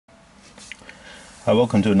Hi,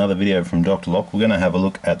 welcome to another video from Dr. Lock. We're going to have a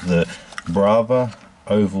look at the Brava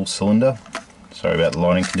oval cylinder. Sorry about the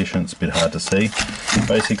lighting condition, it's a bit hard to see.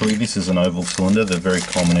 Basically, this is an oval cylinder. They're very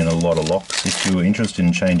common in a lot of locks. If you're interested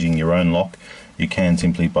in changing your own lock, you can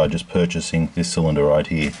simply by just purchasing this cylinder right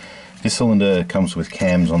here. This cylinder comes with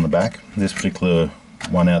cams on the back. This particular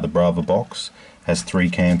one out of the Brava box has 3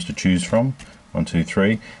 cams to choose from. 1, 2,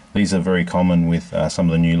 3. These are very common with some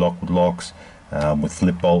of the new Lockwood locks. With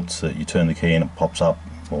flip bolts that you turn the key and it pops up,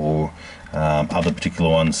 or other particular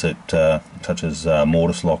ones that such as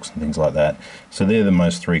mortice locks and things like that. So they're the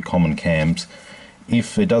most 3 common cams.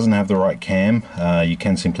 If it doesn't have the right cam, you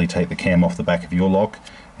can simply take the cam off the back of your lock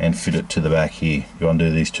and fit it to the back here. You undo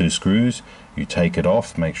these 2 screws, you take it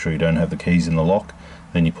off, make sure you don't have the keys in the lock,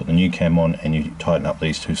 then you put the new cam on and you tighten up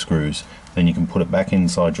these 2 screws. Then you can put it back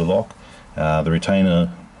inside your lock. The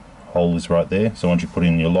retainer hole is right there, so once you put it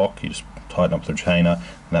in your lock, you just tighten up the retainer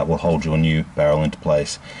and that will hold your new barrel into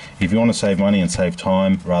place. If you want to save money and save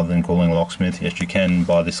time rather than calling a locksmith, yes, you can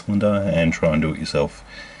buy this cylinder and try and do it yourself.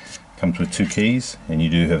 It comes with 2 keys and you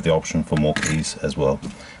do have the option for more keys as well.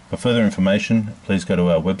 For further information, please go to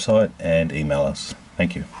our website and email us.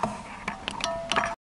 Thank you.